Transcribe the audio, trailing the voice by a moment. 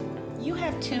You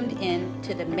have tuned in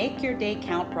to the Make Your Day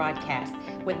Count broadcast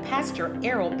with Pastor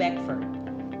Errol Beckford,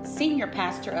 Senior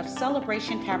Pastor of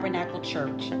Celebration Tabernacle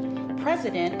Church,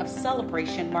 President of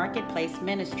Celebration Marketplace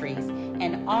Ministries,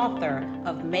 and author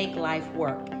of Make Life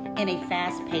Work in a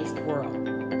Fast-Paced World.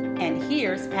 And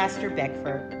here's Pastor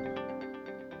Beckford.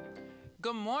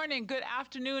 Good morning, good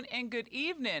afternoon, and good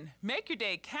evening. Make your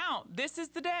day count. This is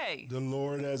the day the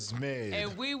Lord has made.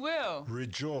 and we will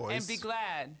Rejoice and be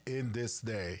glad. in this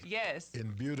day. Yes.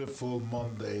 In beautiful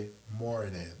Monday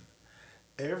morning.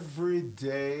 Every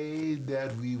day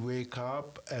that we wake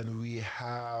up and we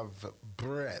have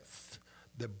breath,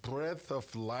 the breath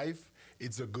of life,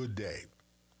 it's a good day.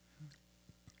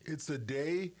 It's a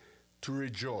day to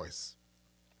rejoice.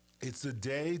 It's a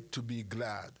day to be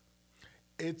glad.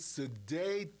 It's a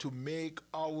day to make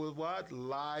our what?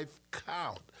 Life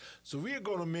count. So we are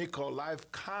going to make our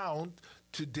life count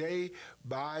today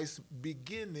by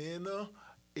beginning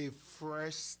a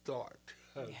fresh start.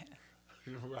 Right.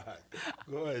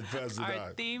 Go ahead, Pastor Our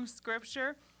Don. theme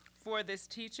scripture for this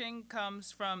teaching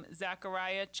comes from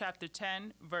Zechariah chapter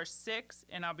 10, verse 6,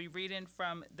 and I'll be reading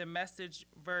from the Message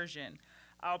version.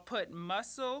 I'll put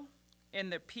muscle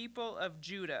in the people of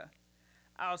Judah.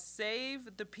 I'll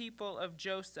save the people of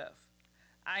Joseph.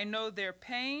 I know their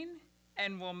pain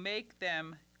and will make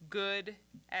them good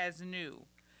as new.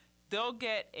 They'll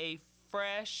get a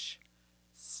fresh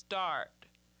start.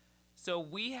 So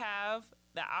we have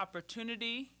the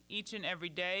opportunity each and every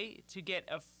day to get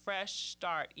a fresh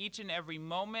start, each and every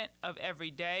moment of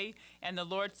every day. And the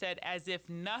Lord said, as if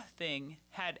nothing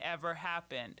had ever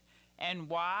happened. And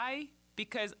why?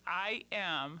 Because I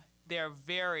am their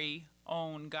very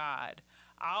own God.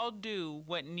 I'll do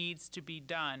what needs to be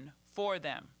done for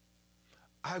them.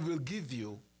 I will give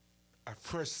you a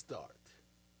fresh start.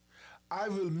 I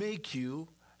will make you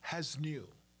as new.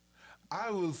 I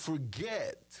will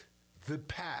forget the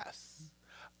past.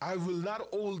 I will not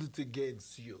hold it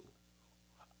against you.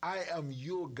 I am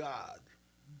your God.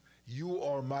 You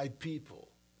are my people.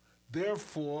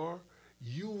 Therefore,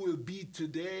 you will be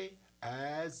today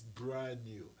as brand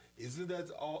new. Isn't that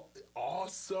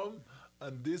awesome?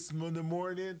 On this Monday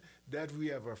morning, that we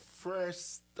have a fresh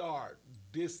start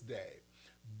this day.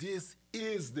 This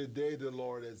is the day the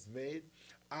Lord has made.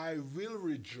 I will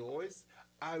rejoice.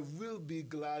 I will be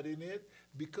glad in it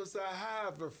because I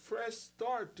have a fresh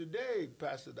start today,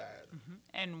 Pastor Diana.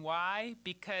 And why?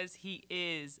 Because He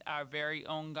is our very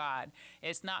own God.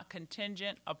 It's not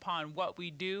contingent upon what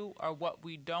we do or what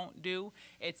we don't do.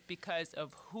 It's because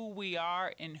of who we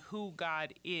are and who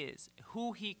God is,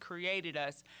 who He created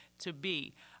us to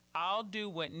be. I'll do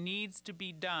what needs to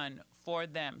be done for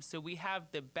them. So we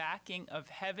have the backing of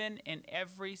heaven in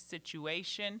every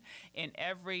situation, in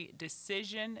every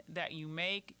decision that you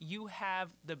make. You have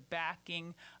the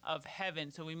backing of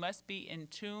heaven. So we must be in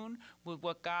tune with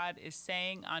what God is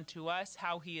saying unto us,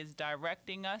 how He is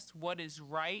directing us, what is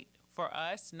right for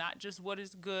us, not just what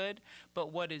is good,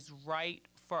 but what is right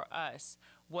for us,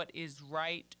 what is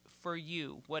right for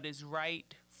you, what is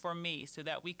right for me, so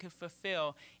that we could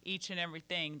fulfill each and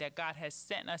everything that God has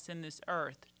sent us in this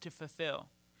earth to fulfill.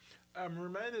 I'm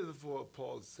reminded of what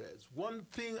Paul says. One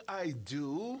thing I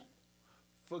do,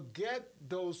 forget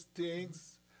those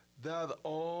things that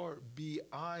are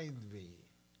behind me,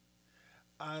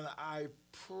 and I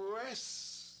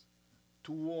press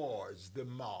towards the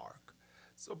mark.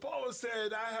 So Paul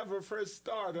said, I have a fresh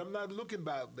start. I'm not looking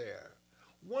back there.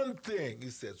 One thing,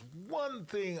 he says, one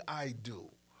thing I do.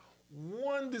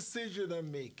 One decision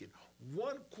I'm making,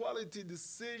 one quality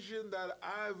decision that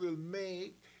I will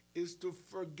make is to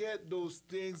forget those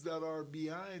things that are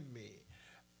behind me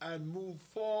and move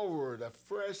forward, a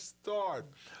fresh start.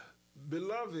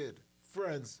 Beloved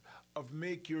friends of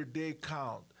Make Your Day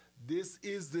Count, this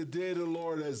is the day the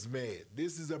Lord has made.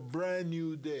 This is a brand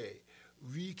new day.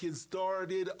 We can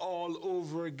start it all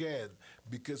over again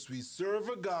because we serve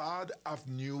a God of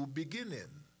new beginning.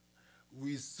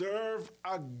 We serve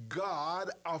a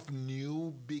God of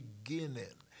new beginning.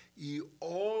 He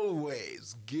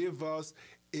always gives us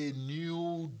a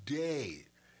new day,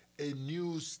 a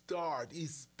new start. He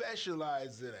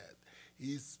specializes in it.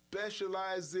 He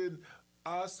specializes in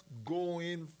us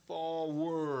going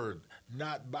forward,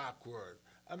 not backward.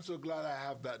 I'm so glad I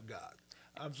have that God.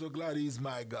 I'm so glad He's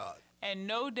my God. And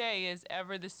no day is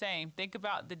ever the same. Think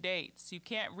about the dates. You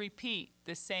can't repeat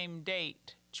the same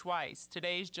date twice.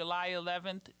 Today's July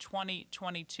 11th,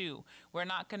 2022. We're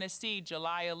not going to see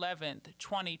July 11th,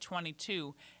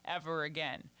 2022 ever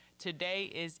again. Today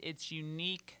is its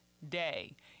unique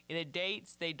day. The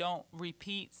dates, they don't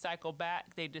repeat, cycle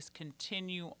back. They just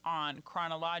continue on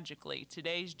chronologically.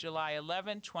 Today's July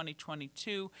 11,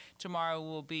 2022. Tomorrow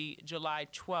will be July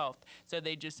 12th. So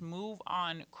they just move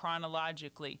on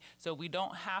chronologically. So we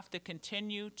don't have to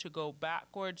continue to go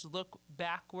backwards, look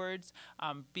backwards,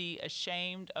 be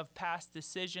ashamed of past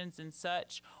decisions and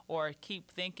such, or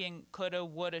keep thinking coulda,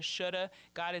 woulda, shoulda.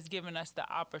 God has given us the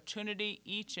opportunity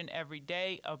each and every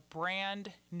day, a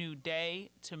brand new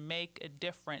day, to make a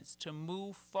difference, to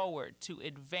move forward, to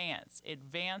advance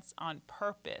on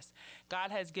purpose.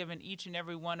 God has given each and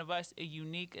every one of us a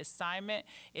unique assignment.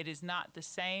 It is not the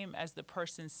same as the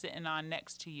person sitting on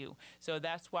next to you. So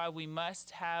that's why we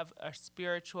must have a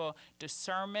spiritual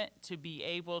discernment to be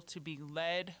able to be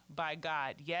led by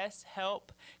God. Yes,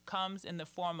 help comes in the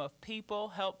form of people,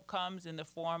 help comes in the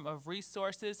form of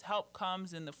resources, help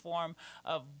comes in the form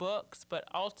of books, but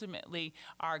ultimately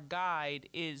our guide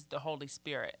is the Holy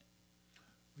Spirit.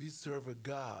 We serve a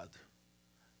God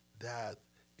that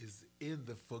is in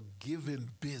the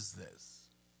forgiving business.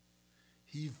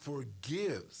 He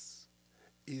forgives.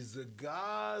 He's a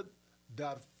God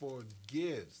that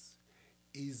forgives.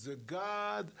 He's a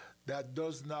God that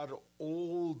does not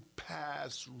hold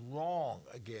past wrong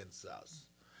against us.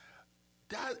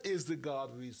 That is the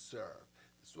God we serve.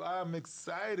 That's why I'm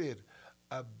excited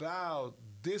about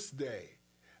this day.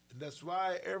 And that's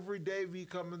why every day we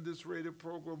come in this radio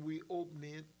program, we open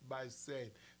it by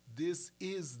saying, "This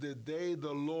is the day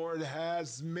the Lord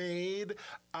has made.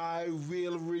 I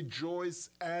will rejoice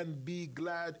and be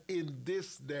glad in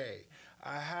this day."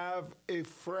 I have a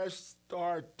fresh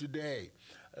start today.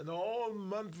 And all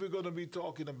month we're going to be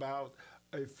talking about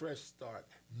a fresh start,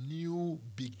 new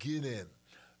beginning.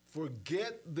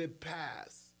 Forget the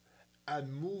past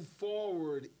and move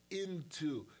forward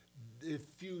into the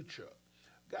future.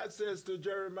 God says to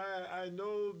Jeremiah, "I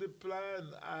know the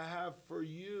plan I have for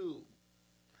you.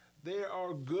 They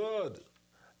are good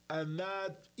and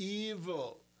not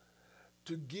evil,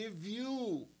 to give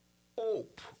you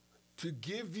hope, to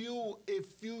give you a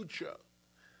future."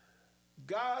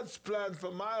 God's plan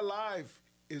for my life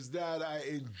is that I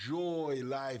enjoy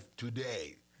life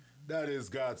today. That is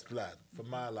God's plan for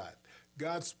my life.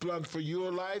 God's plan for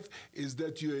your life is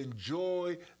that you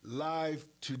enjoy life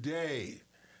today.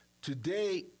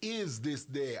 Today is this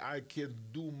day. I can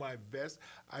do my best.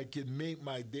 I can make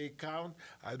my day count.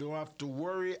 I don't have to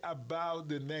worry about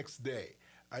the next day.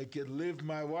 I can live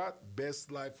my what? Best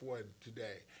life when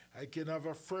today. I can have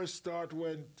a fresh start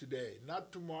when today.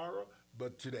 Not tomorrow,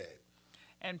 but today.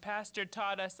 And Pastor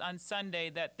taught us on Sunday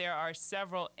that there are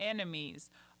several enemies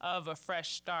of a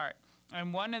fresh start.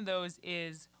 And one of those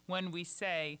is when we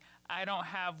say, "I don't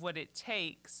have what it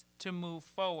takes to move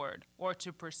forward or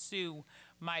to pursue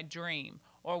my dream,"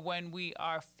 or when we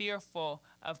are fearful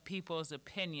of people's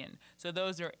opinion. So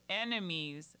those are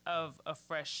enemies of a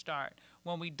fresh start,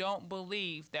 when we don't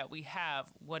believe that we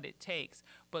have what it takes.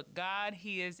 But God,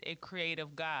 He is a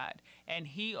creative God, and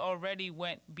He already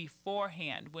went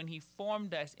beforehand. When He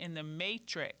formed us in the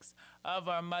matrix of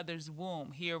our mother's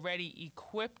womb, He already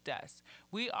equipped us.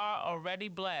 We are already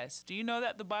blessed. Do you know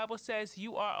that the Bible says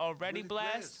you are already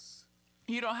blessed?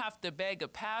 You don't have to beg a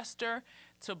pastor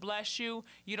to bless you.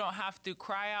 You don't have to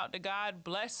cry out to God,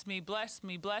 "Bless me, bless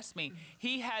me, bless me."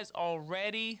 He has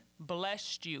already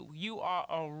blessed you. You are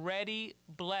already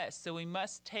blessed. So we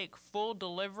must take full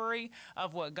delivery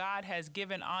of what God has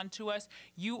given onto us.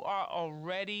 You are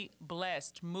already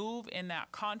blessed. Move in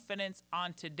that confidence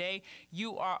on today.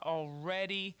 You are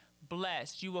already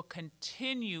blessed. You will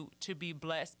continue to be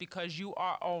blessed because you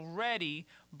are already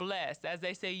blessed. As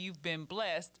they say, you've been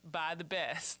blessed by the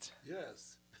best.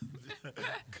 Yes.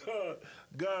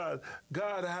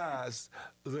 God has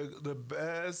the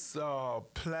best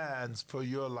plans for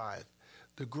your life.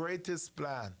 The greatest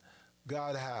plan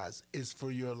God has is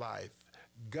for your life.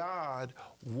 God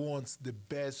wants the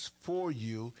best for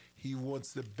you. He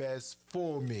wants the best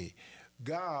for me.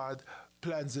 God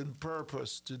plans and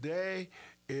purpose today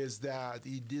is that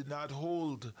He did not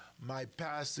hold my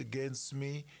past against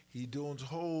me. He don't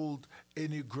hold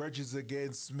any grudges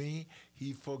against me.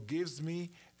 He forgives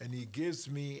me, and He gives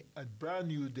me a brand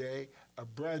new day, a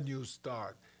brand new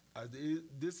start.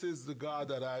 This is the God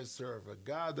that I serve, a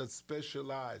God that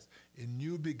specializes in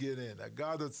new beginning, a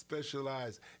God that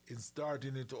specializes in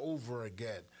starting it over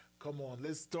again. Come on,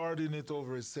 let's start it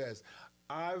over. It says,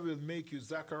 "I will make you,"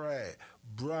 Zechariah,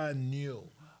 "brand new.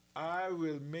 I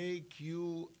will make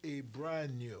you a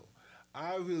brand new.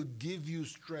 I will give you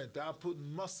strength. I'll put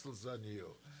muscles on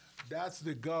you." That's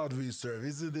the God we serve.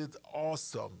 Isn't it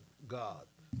awesome, God,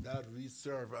 that we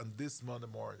serve on this Monday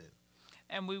morning?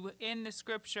 And we were in the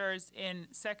scriptures in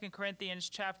 2 Corinthians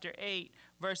chapter 8,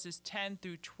 verses 10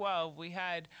 through 12. We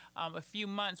had a few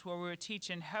months where we were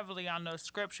teaching heavily on those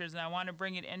scriptures, and I want to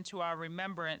bring it into our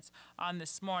remembrance on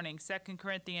this morning. 2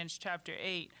 Corinthians chapter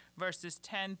 8, verses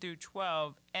 10 through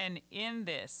 12. And in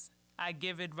this I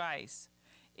give advice.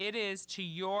 It is to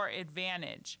your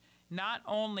advantage not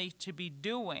only to be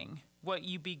doing what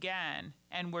you began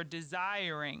and were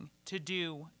desiring to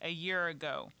do a year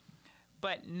ago,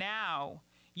 but now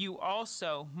you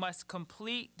also must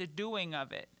complete the doing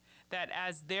of it, that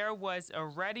as there was a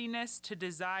readiness to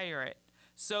desire it,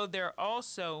 so there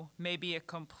also may be a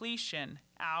completion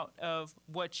out of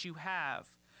what you have.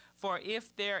 For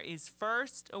if there is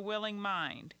first a willing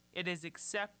mind, it is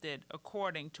accepted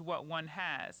according to what one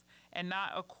has, and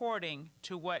not according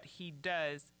to what he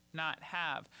does not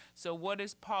have. So what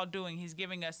is Paul doing? He's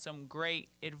giving us some great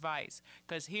advice,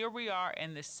 because here we are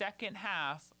in the second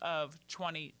half of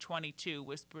 2022,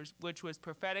 which was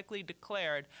prophetically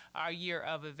declared our year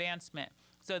of advancement.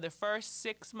 So the first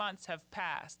 6 months have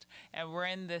passed, and we're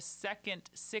in the second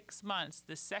 6 months,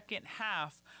 the second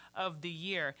half of the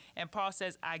year. And Paul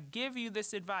says, I give you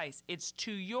this advice. It's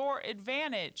to your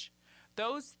advantage.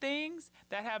 Those things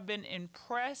that have been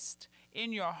impressed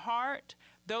in your heart,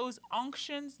 those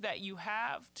unctions that you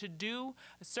have to do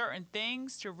certain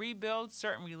things, to rebuild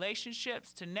certain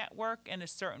relationships, to network in a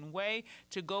certain way,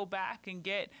 to go back and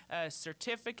get a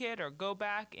certificate or go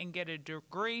back and get a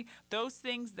degree, those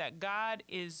things that God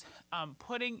is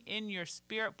putting in your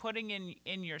spirit, putting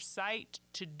in your sight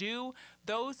to do,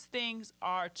 those things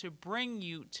are to bring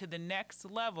you to the next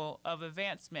level of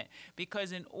advancement.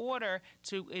 Because in order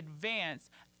to advance,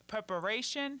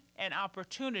 preparation and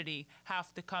opportunity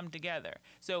have to come together.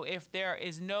 So if there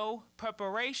is no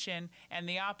preparation and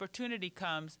the opportunity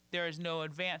comes, there is no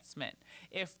advancement.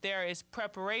 If there is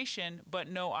preparation but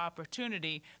no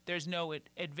opportunity, there's no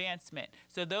advancement.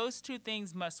 So those two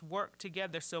things must work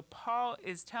together. So Paul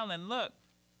is telling, look,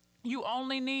 you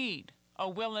only need a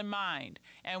will and mind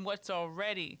and what's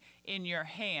already in your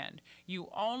hand. You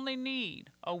only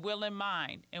need a will and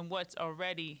mind and what's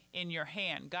already in your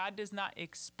hand. God does not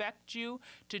expect you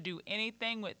to do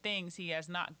anything with things he has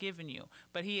not given you,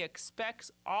 but he expects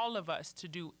all of us to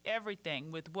do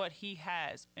everything with what he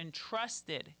has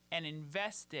entrusted and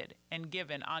invested and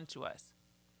given unto us.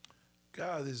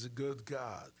 God is a good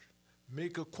God.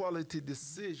 Make a quality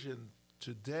decision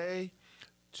today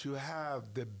to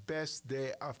have the best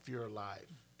day of your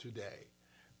life today.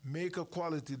 Make a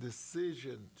quality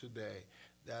decision today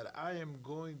that I am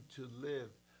going to live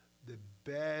the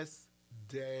best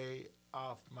day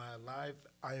of my life.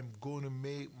 I am going to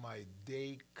make my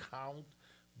day count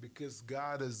because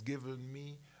God has given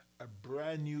me a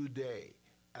brand new day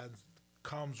and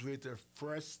comes with a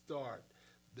fresh start.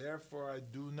 Therefore,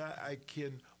 I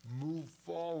can move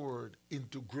forward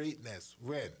into greatness.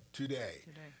 When? Today.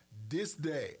 This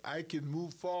day, I can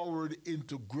move forward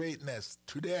into greatness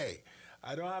today.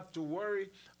 I don't have to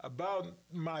worry about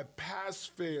my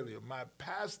past failure, my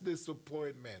past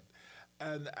disappointment.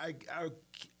 And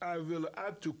I will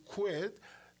have to quit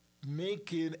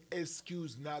making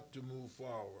excuse not to move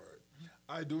forward.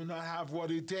 I do not have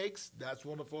what it takes. That's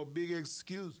one of our big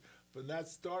excuses for not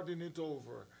starting it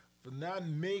over, for not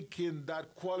making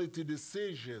that quality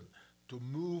decision to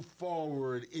move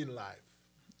forward in life.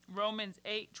 Romans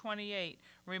 8:28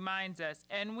 reminds us,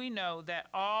 and we know that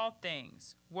all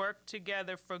things work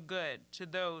together for good to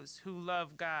those who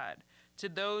love God, to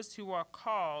those who are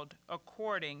called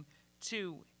according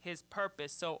to his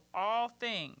purpose. So all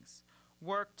things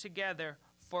work together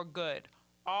for good.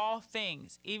 All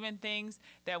things, even things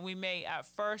that we may at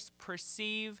first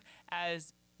perceive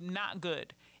as not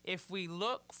good. If we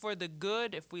look for the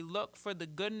good, if we look for the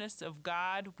goodness of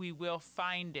God, we will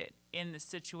find it in the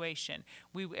situation.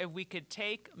 If we could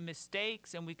take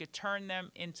mistakes and we could turn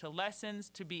them into lessons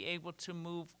to be able to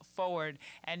move forward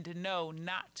and to know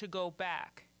not to go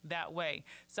back that way.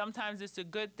 Sometimes it's a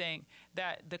good thing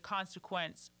that the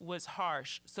consequence was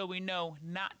harsh, so we know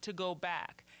not to go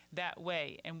back that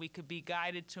way, and we could be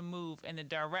guided to move in the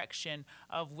direction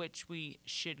of which we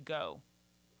should go.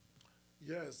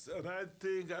 Yes, and I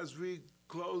think as we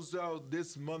close out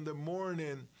this Monday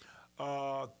morning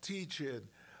teaching,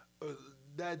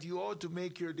 that you ought to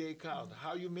make your day count.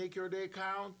 How you make your day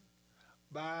count?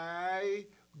 By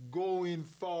going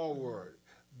forward.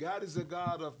 God is a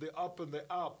God of the up and the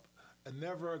up, and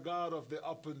never a God of the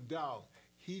up and down.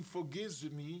 He forgives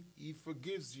me, he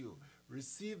forgives you.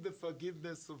 Receive the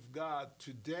forgiveness of God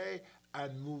today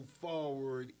and move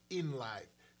forward in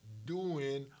life,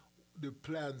 doing the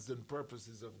plans and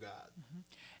purposes of God.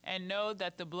 And know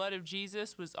that the blood of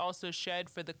Jesus was also shed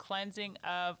for the cleansing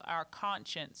of our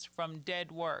conscience from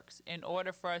dead works, in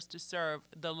order for us to serve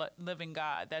the living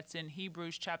God. That's in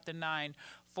Hebrews chapter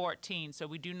 9:14. So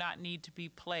we do not need to be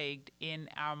plagued in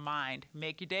our mind.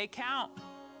 Make your day count.